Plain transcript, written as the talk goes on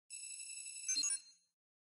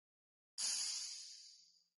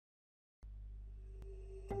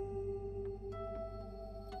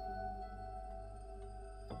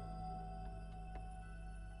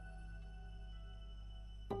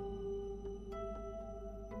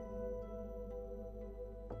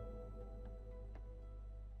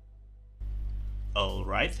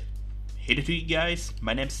Alright, hey to you guys,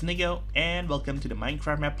 my name's Nico and welcome to the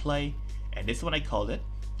Minecraft map play, and this one I called it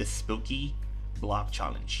the Spooky Block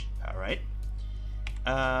Challenge. Alright,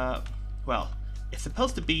 well, it's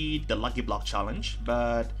supposed to be the Lucky Block Challenge,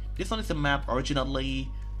 but this one is a map originally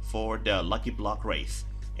for the Lucky Block race,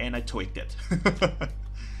 and I tweaked it.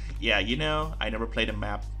 Yeah, you know, I never played a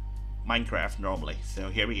map Minecraft normally, so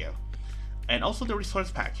here we go. And also the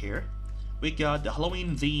resource pack here. We got the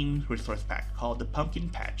Halloween themed resource pack called the Pumpkin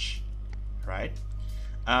Patch, right?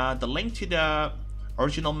 The link to the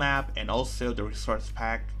original map and also the resource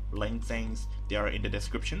pack link things, they are in the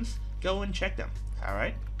descriptions. Go and check them,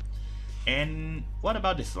 alright? And what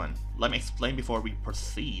about this one? Let me explain before we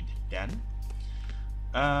proceed then.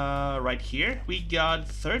 Right here, we got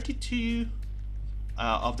 32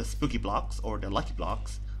 of the spooky blocks or the lucky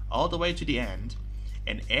blocks all the way to the end.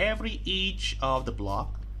 And each of the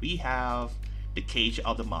block we have the cage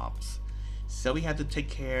of the mobs, so we have to take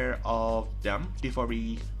care of them before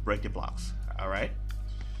we break the blocks. Alright,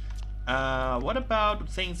 what about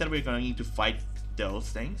things that we're going to fight those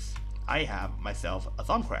things? I have myself a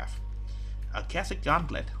Thorncraft, a Cassette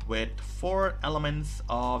Gauntlet with 4 elements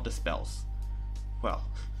of the spells. Well,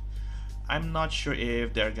 I'm not sure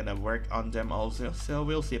if they're gonna work on them also, so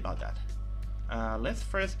we'll see about that. Let's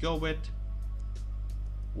first go with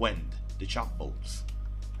Wind, the Chalk Bolts.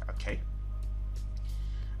 Okay.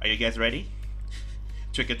 Are you guys ready?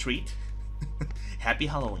 Trick or treat? Happy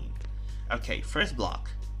Halloween. Okay, first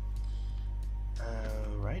block.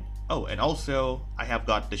 Right. Oh, and also I have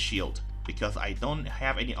got the shield because I don't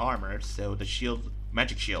have any armor, so the shield,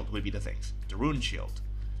 magic shield, will be the things. The rune shield.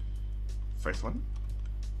 First one.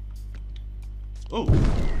 Oh.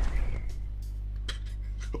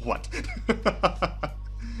 What?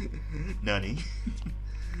 Nani?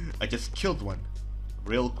 I just killed one.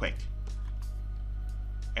 Real quick.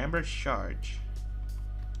 Amber charge.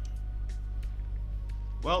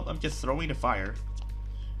 Well, I'm just throwing the fire.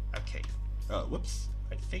 Okay. Whoops.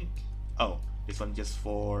 I think. Oh, this one just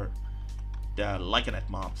for the Lycanet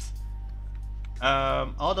mobs.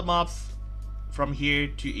 All the mobs from here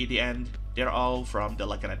to the end, they're all from the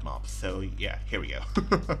Lycanet mobs. So yeah, here we go.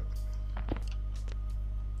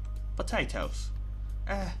 Potatoes.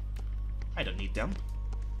 I don't need them.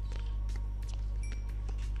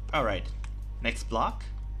 Alright, next block.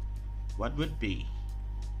 What would be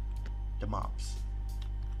the mobs?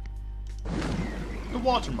 The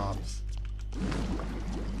water mobs.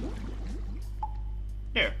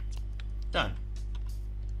 There. Done.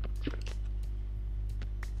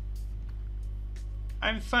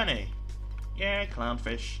 I'm funny. Yeah,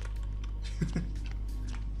 clownfish.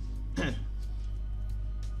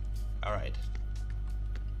 Alright.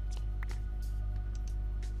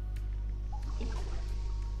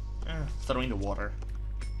 Throwing the water.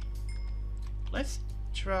 Let's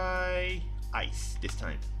try ice this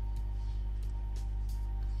time.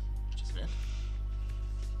 Just a minute.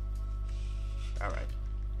 Alright.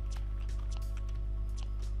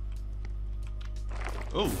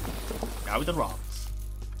 Oh, now with the rocks.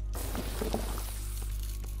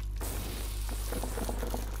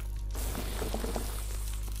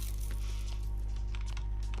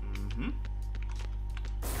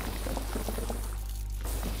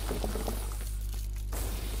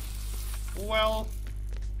 Well,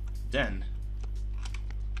 then.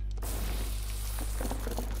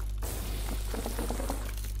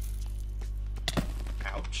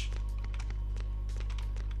 Ouch.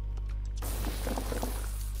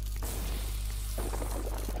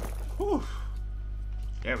 Whew.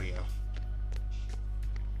 There we go.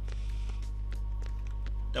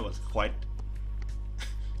 That was quite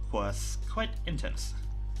intense.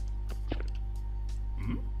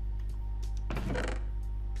 Hmm?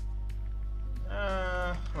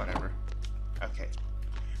 Whatever. Okay.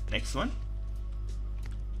 Next one.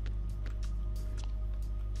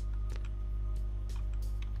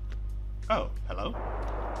 Oh, hello.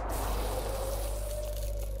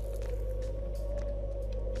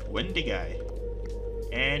 Windy guy.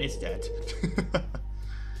 And it's dead.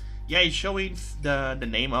 Yeah, it's showing the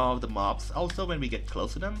name of the mobs. Also, when we get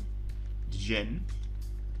close to them. Jin.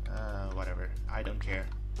 Whatever. I don't care.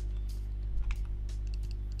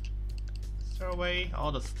 Throw away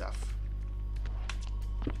all the stuff.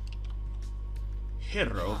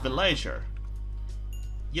 Hero Villager.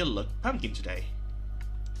 You look pumpkin today.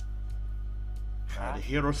 The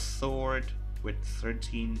hero sword with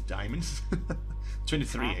 13 diamonds.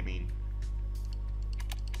 23, I mean.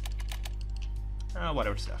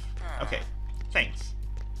 Whatever stuff. Okay, thanks.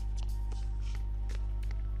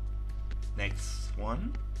 Next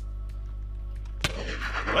one.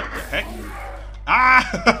 What the heck?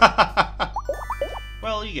 Ah!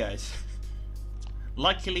 Well, you guys,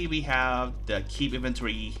 luckily we have the keep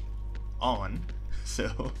inventory on,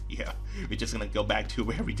 so yeah, we're just gonna go back to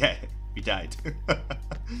where we died.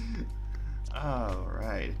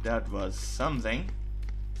 Alright, that was something.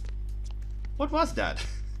 What was that?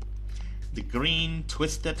 The green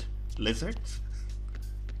twisted lizards?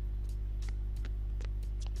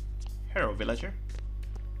 Hello, villager.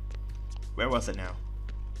 Where was it now?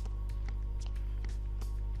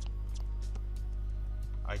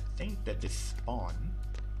 I think that this spawn.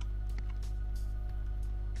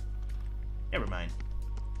 Never mind.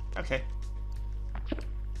 Okay.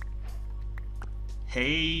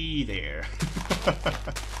 Hey there.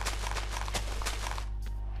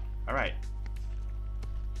 Alright.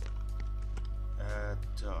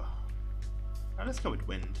 Now let's go with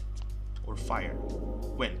wind. Or fire.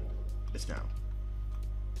 Wind. This now.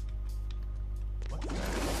 What the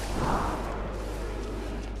heck?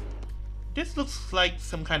 This looks like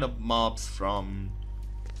some kind of mobs from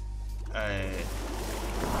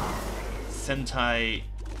Sentai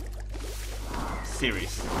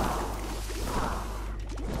series.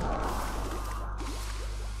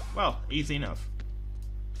 Well, easy enough.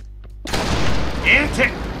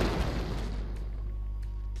 Antic!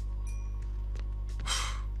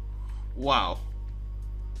 Wow.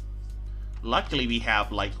 Luckily we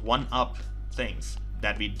have like 1-up things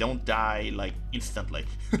that we don't die like instantly.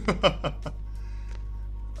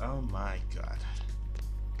 Oh my god.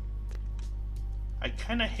 I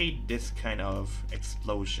kinda hate this kind of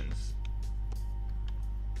explosions.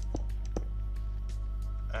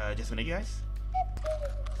 Just a minute, guys.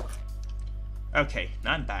 Okay,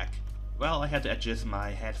 now I'm back. Well, I had to adjust my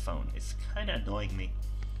headphone. It's kinda annoying me.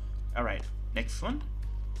 Alright, next one.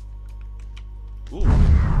 Ooh.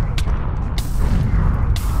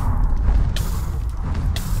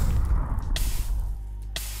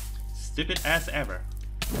 Stupid as ever.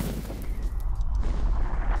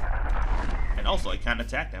 And also, I can't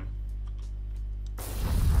attack them.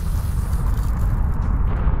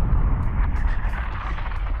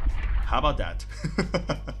 How about that?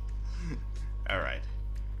 Alright.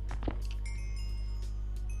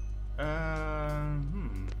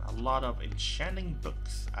 A lot of enchanting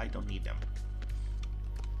books. I don't need them.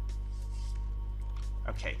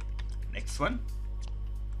 Okay, next one.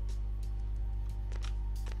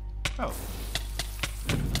 Oh.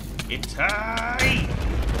 Itai!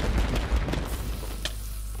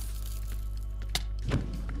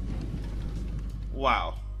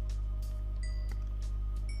 Wow.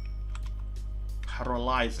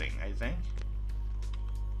 Paralyzing, I think.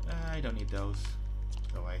 I don't need those.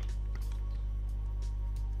 Go away.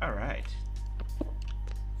 Alright.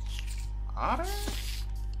 Otter?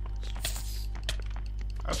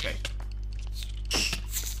 Okay.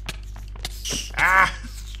 Ah!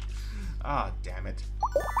 Ah, oh, damn it.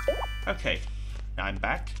 Okay, now I'm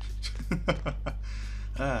back.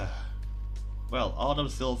 Well, all the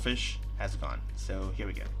silverfish has gone, so here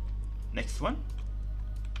we go. Next one.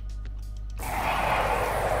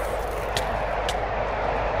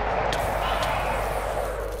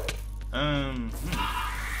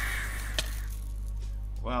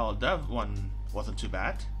 Well, that one wasn't too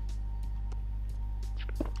bad.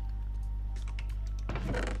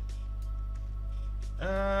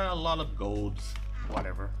 A lot of golds,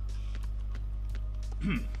 whatever.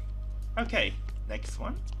 Okay, next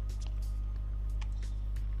one.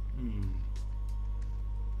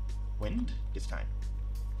 Wind this time.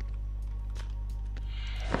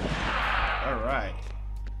 Alright.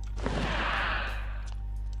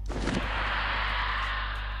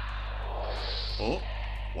 Oh,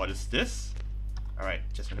 what is this? Alright,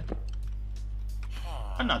 just a minute.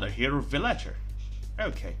 Another hero villager.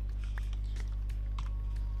 Okay.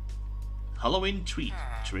 Halloween treat.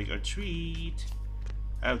 Trick or treat.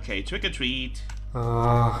 Okay, trick or treat.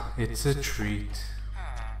 It's a treat.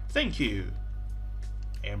 Thank you.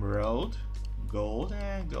 Emerald, gold,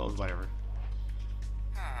 gold, whatever.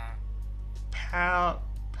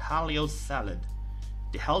 Paleo salad.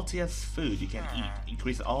 The healthiest food you can eat.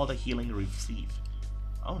 Increase all the healing you receive.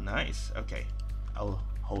 Oh, nice. Okay, I'll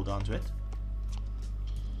hold on to it.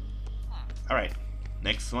 Alright,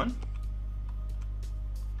 next one.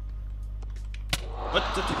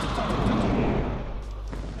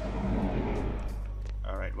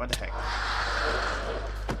 Alright, what the heck?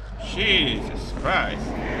 Jesus Christ,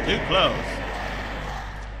 too close.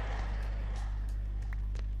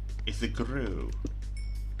 It's a Gru.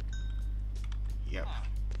 Yep.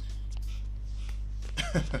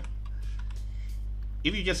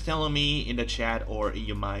 If you're just telling me in the chat or in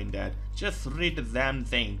your mind that just read the damn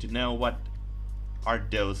thing to know what are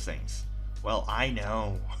those things, well, I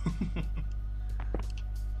know.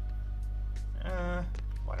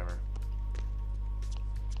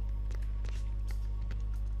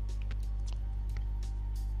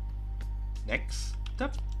 Next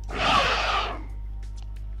up.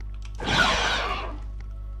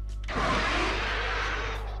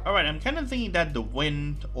 Alright, I'm kind of thinking that the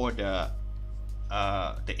wind or the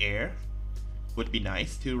air would be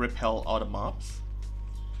nice to repel all the mobs.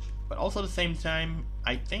 But also at the same time,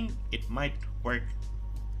 I think it might work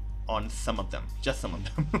on some of them. Just some of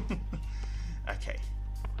them. Okay.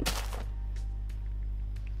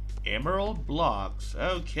 Emerald blocks.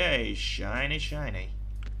 Okay, shiny, shiny.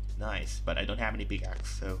 Nice, but I don't have any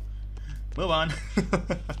pickaxe, so move on.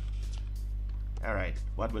 Alright,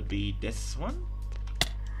 what would be this one?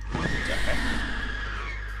 Okay.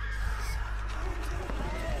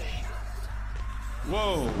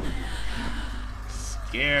 Whoa!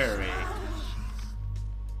 Scary.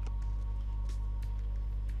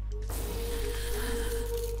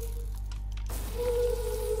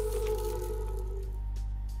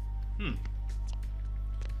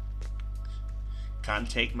 Can't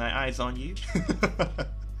take my eyes on you.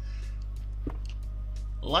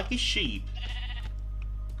 Lucky sheep.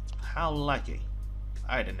 How lucky?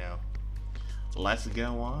 I don't know. Let's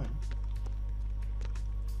go on.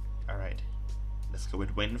 Alright. Let's go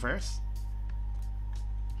with wind first.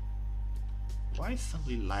 Why is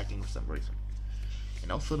somebody lagging for some reason?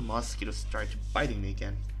 And also the mosquitoes start biting me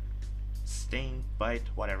again. Sting, bite,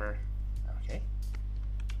 whatever. Okay.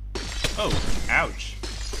 Oh, ouch.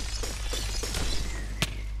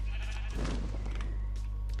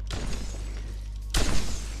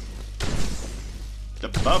 The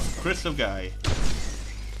buff crystal guy.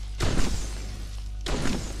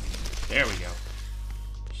 There we go.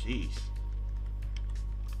 Jeez.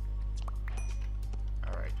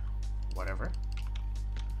 Alright. Whatever.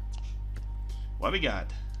 What we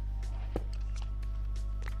got?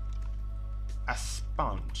 A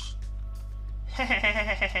sponge.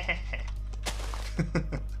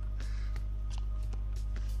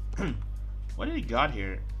 What did he got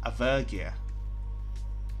here? A Vergia.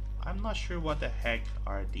 I'm not sure what the heck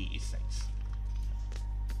are these things.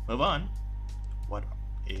 Move on. What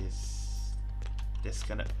is this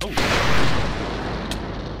gonna... Oh!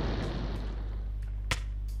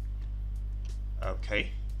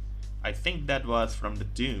 Okay. I think that was from the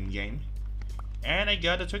Doom game. And I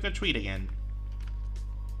got a trick or treat again.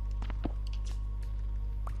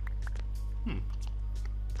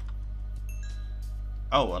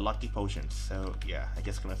 Oh, a lucky potion. So yeah, I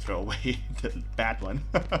guess I'm gonna throw away the bad one.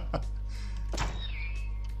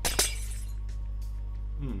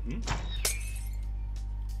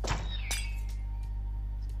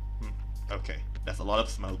 Okay, that's a lot of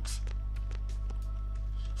smokes.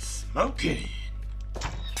 Smoking!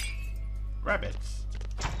 Rabbits.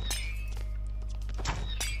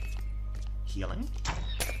 Healing?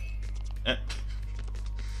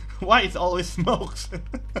 Why is always smokes?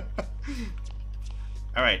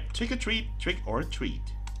 Alright, trick or treat, trick or treat.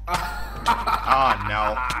 Oh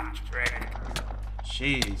no.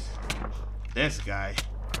 Jeez. This guy.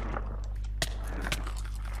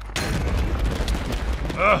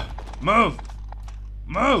 Ugh! Move!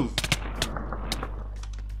 Move!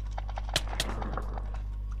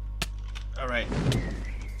 Alright.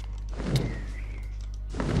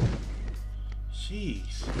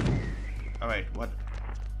 Jeez. Alright, what?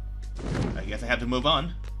 I guess I have to move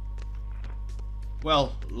on.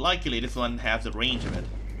 Well, luckily this one has the range of it.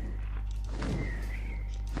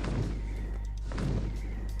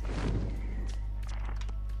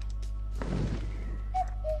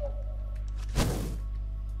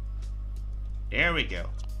 There we go.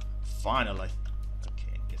 Finally.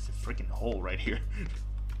 Okay, it's a freaking hole right here.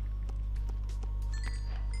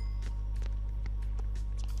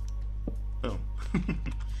 Boom.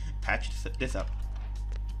 Patch this up.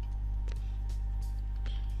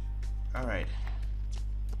 Alright.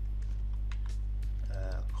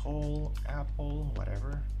 Coal, apple,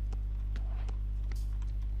 whatever.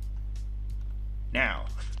 Now,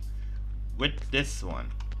 with this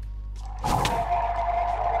one.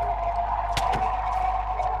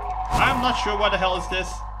 I'm not sure what the hell is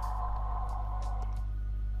this.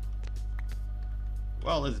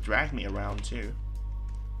 Well, it's dragged me around too.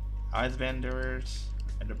 Ice vendors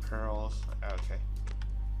and the pearls. Okay.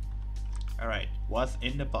 Alright, what's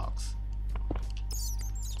in the box?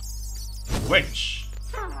 Witch!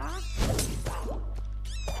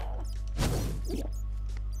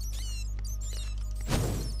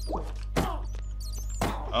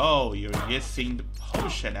 Oh, you're using the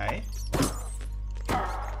potion, eh?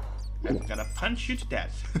 I'm gonna punch you to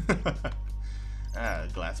death.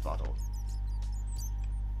 Glass bottle.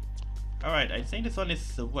 Alright, I think this one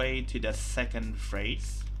is the way to the second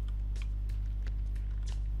phrase.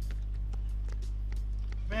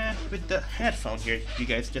 Man, with the headphone here, you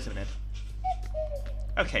guys, just a minute.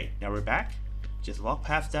 Okay, now we're back. Just walk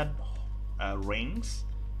past that rings,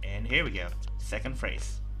 and here we go. Second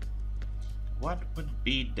phrase. What would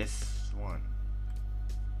be this one?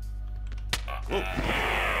 Whoa.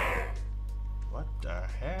 What the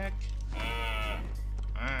heck?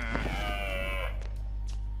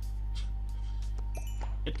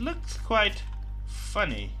 It looks quite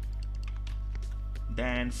funny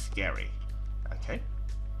than scary. Okay.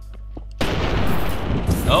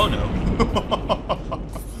 Oh no.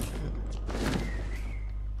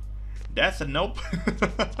 That's a nope.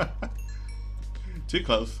 Too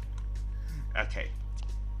close. Okay.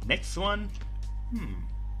 Next one.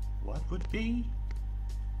 What would be?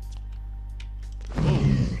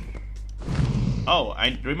 Oh,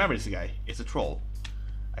 I remember this guy. It's a troll.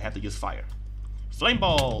 I have to use fire. Flame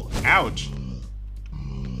ball! Ouch!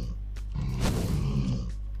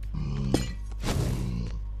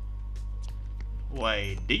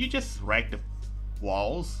 Wait, did you just wreck the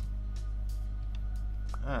walls?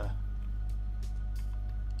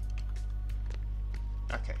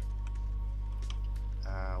 Okay.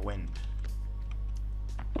 Wind.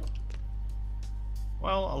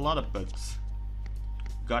 Well, a lot of bugs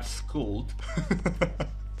got schooled.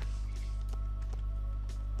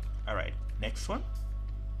 Alright, next one.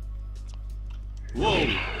 Whoa!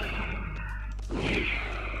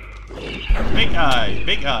 Big eyes,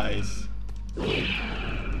 big eyes.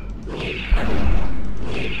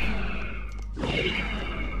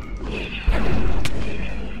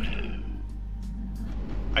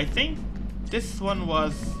 I think this one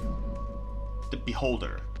was the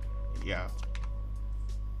Beholder. Yeah.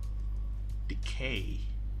 Decay.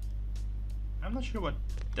 I'm not sure what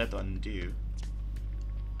that one do.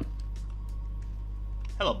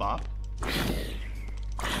 Hello, Bob.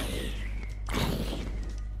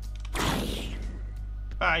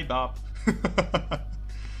 Bye, Bob.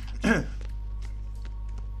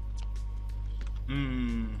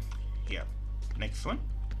 Yeah. Next one.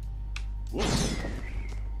 Whoa.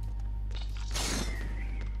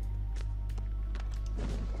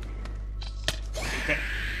 Okay.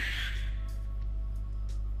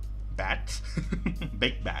 Bats.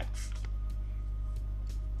 Big bats.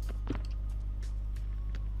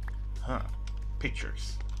 Huh.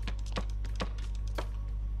 Pictures.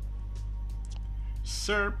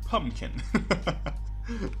 Sir Pumpkin.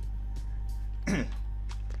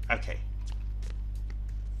 Okay.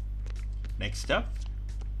 Next up.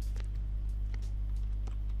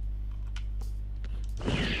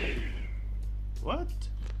 What?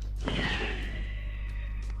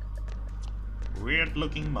 Weird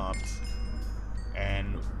looking mobs.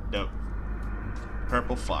 And the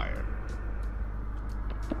purple fire.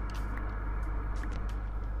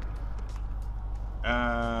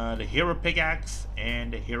 The hero pickaxe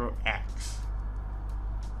and the hero axe.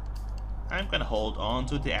 I'm gonna hold on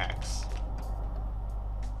to the axe.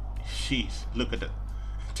 Jeez, look at the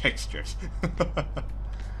textures.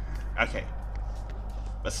 Okay.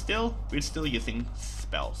 But still, we're still using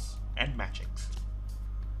spells and magics.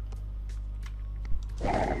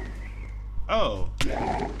 Oh.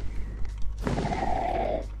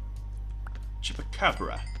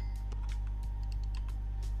 Chupacabra.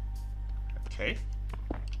 Okay.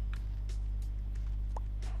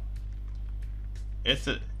 It's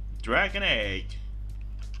a dragon egg.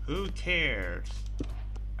 Who cares?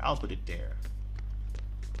 I'll put it there.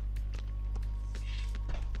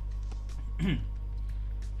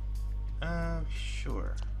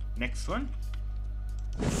 Sure. Next one.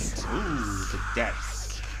 Ooh, the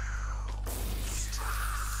death.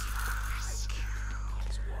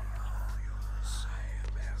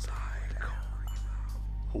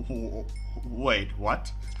 Wait,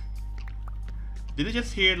 what? Did I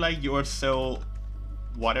just hear like you're so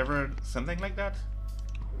whatever, something like that?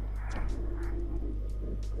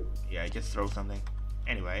 Yeah, I just throw something.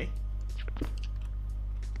 Anyway.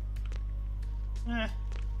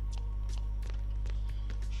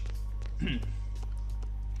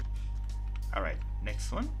 Alright,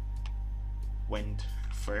 next one. Wind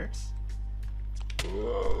first.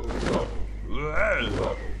 Whoa.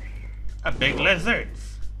 A big lizard.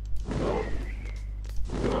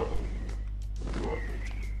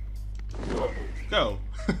 Go.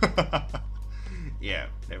 Yeah,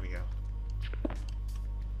 there we go.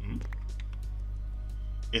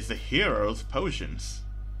 It's the hero's potions.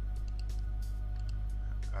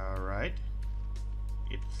 Alright.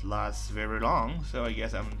 It lasts very long, so I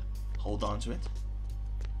guess I'm hold on to it.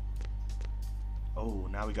 Oh,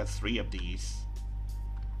 now we got 3 of these.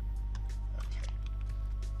 Okay.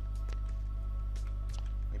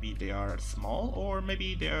 Maybe they are small, or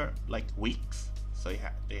maybe they're like weeks. So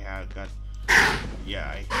they have got. Yeah,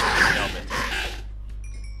 I nailed it.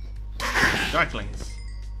 Darklings.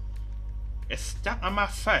 It's stuck on my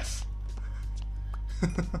face.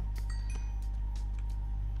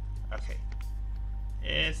 Okay.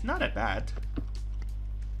 It's not that bad.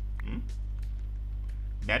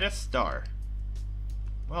 Meta star.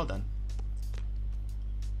 Well done.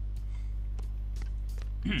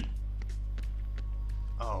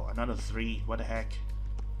 Oh, another 3. What the heck?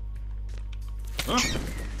 Huh?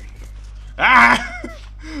 Ah!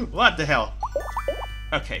 What the hell?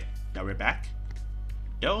 Okay, now we're back.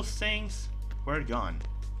 Those things were gone.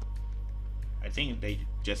 I think they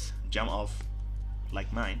just jump off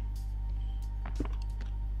like mine.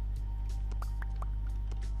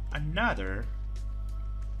 Another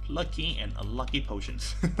lucky and unlucky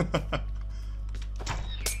potions.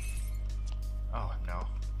 Oh no.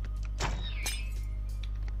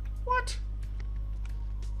 What?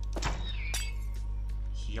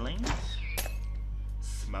 Healings?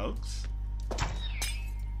 Smokes?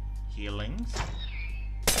 Healings?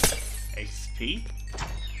 XP?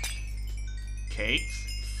 Cakes?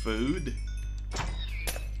 Food?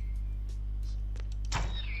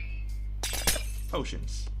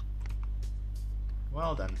 Potions.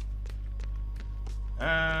 Well done.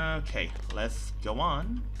 Okay, let's go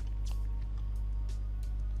on.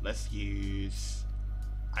 Let's use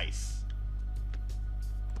ice.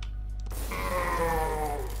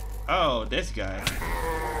 Oh, this guy.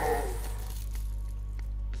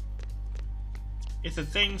 It's a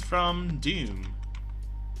thing from Doom.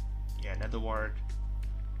 Yeah, another word.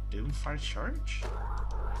 Doom fire charge?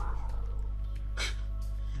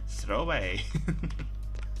 Throw away.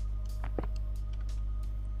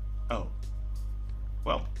 Oh.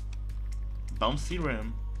 Well. Bouncy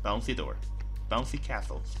room, bouncy door, bouncy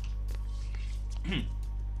castles.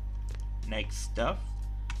 Next stuff.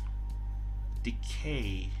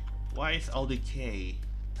 Decay. Why is all decay?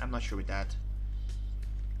 I'm not sure with that.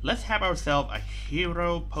 Let's have ourselves a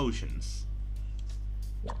hero potions.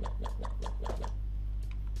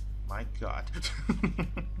 My god.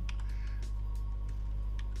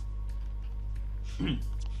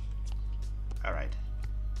 Alright.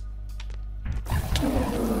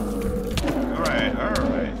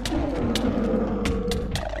 Alright.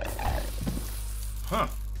 Huh.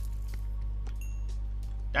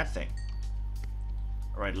 That thing.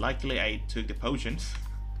 Alright, luckily I took the potions.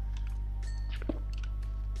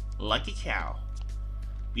 Lucky cow.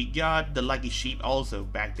 We got the lucky sheep also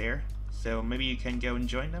back there, so maybe you can go and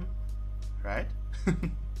join them, right?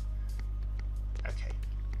 Okay.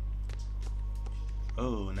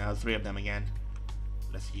 Oh, now 3 of them again.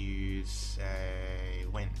 Let's use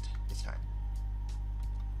wind this time.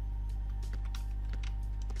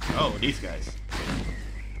 Oh, these guys.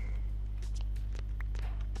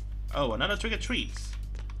 Oh, another trick or treats.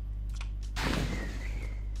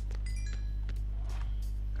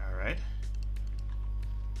 Alright.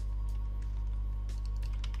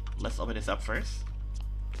 Let's open this up first.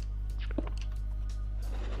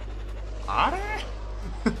 Are there?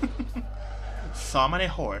 So many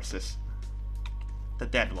horses. The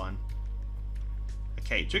dead one.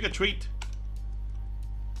 Okay, trick or treat.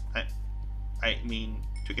 I mean,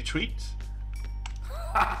 trick or treat.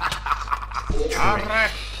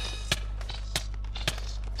 Alright.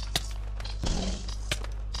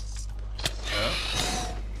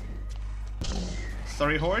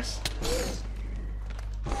 Sorry, horse.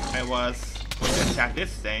 I was going to attack these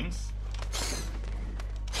things.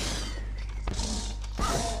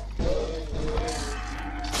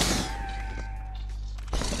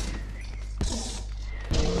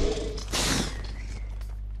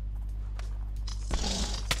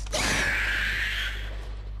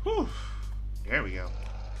 Whew. There we go.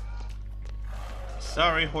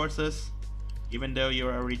 Sorry, horses. Even though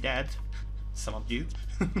you're already dead. Some of you.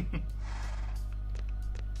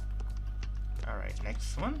 Alright,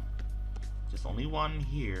 next one. Just only one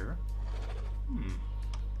here.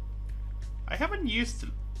 I haven't used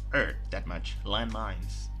Earth that much.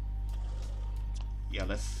 Landmines. Yeah,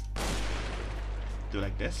 let's do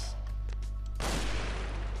like this.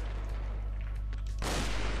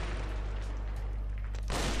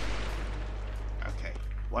 Okay,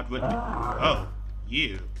 what would... Oh,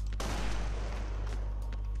 you.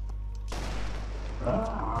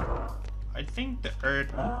 I think the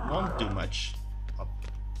Earth won't do much up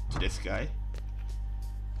to this guy.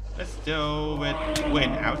 Let's do with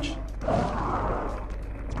wind. Ouch.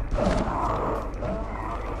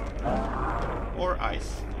 Or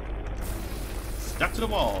ice. Stuck to the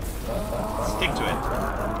wall. Stick to it.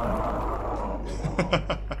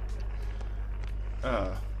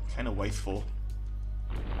 Kind of wasteful.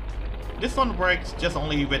 This one works just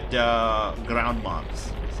only with the ground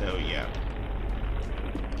mobs. So yeah.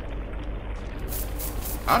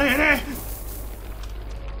 Arere!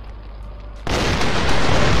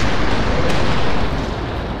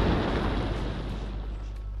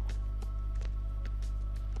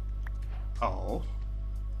 Oh.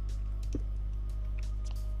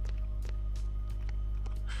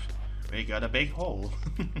 We got a big hole.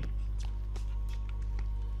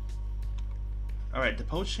 Alright, the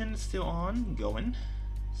potion is still on, going.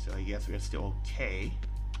 So I guess we're still okay.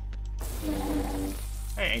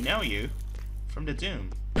 Hey, I know you. From the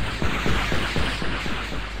Doom.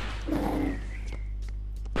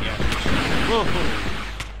 Yeah. Whoa!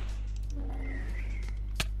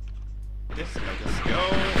 This guy just go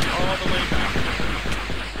all the way back.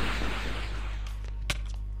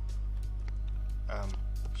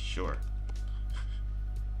 Sure.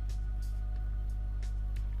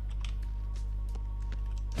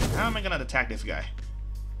 How am I gonna attack this guy?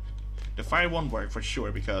 The fire won't work for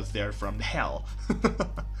sure because they're from hell.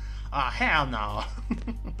 Ah, hell no.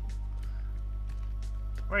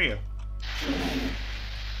 Where are you?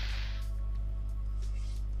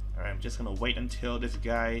 Alright, I'm just gonna wait until this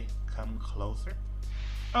guy come closer.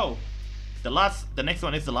 Oh, the next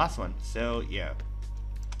one is the last one. So yeah.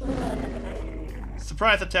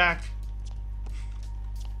 Surprise attack.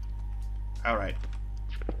 Alright.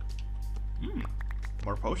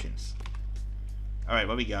 More potions. Alright,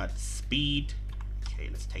 what we got? Speed. Okay,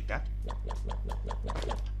 let's take that.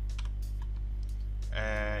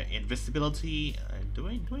 Invisibility. Do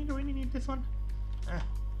I really need this one?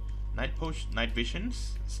 Night potion, night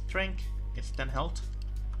visions, strength, instant health.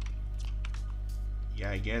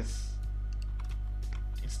 Yeah, I guess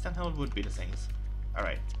instant health would be the same.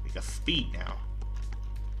 Alright, we got speed now.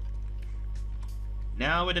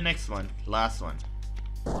 Now with the next one, last one.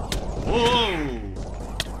 Whoa!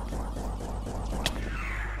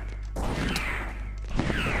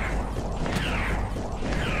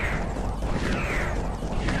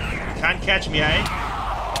 Can't catch me, eh?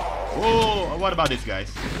 Whoa! What about these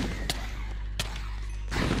guys?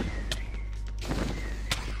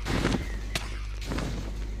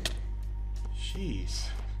 Jeez.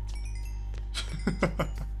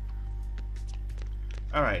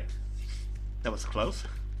 Alright. That was close.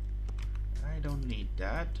 I don't need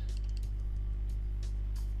that.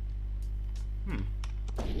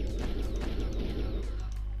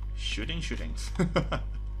 Shootings.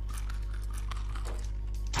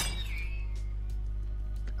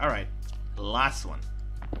 Alright, last one.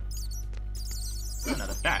 Not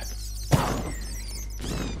that bad.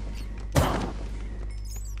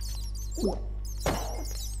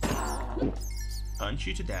 Punch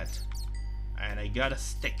you to death. And I got a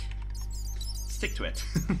stick. Stick to it.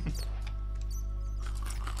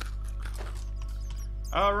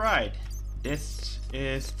 Alright, this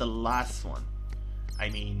is the last one. I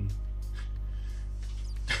mean,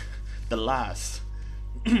 the last.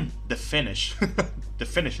 The finish. The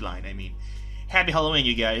finish line, I mean. Happy Halloween,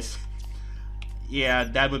 you guys. Yeah,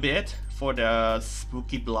 that would be it for the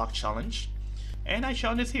Spooky Block Challenge. And I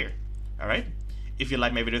shall end this here. Alright? If you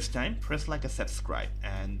like my video this time, press like and subscribe.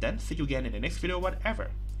 And then see you again in the next video, whatever.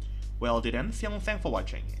 Well, till then, see y'all, thanks for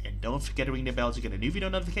watching. And don't forget to ring the bell to get a new video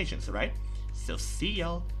notifications, alright? So see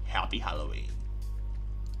y'all. Happy Halloween.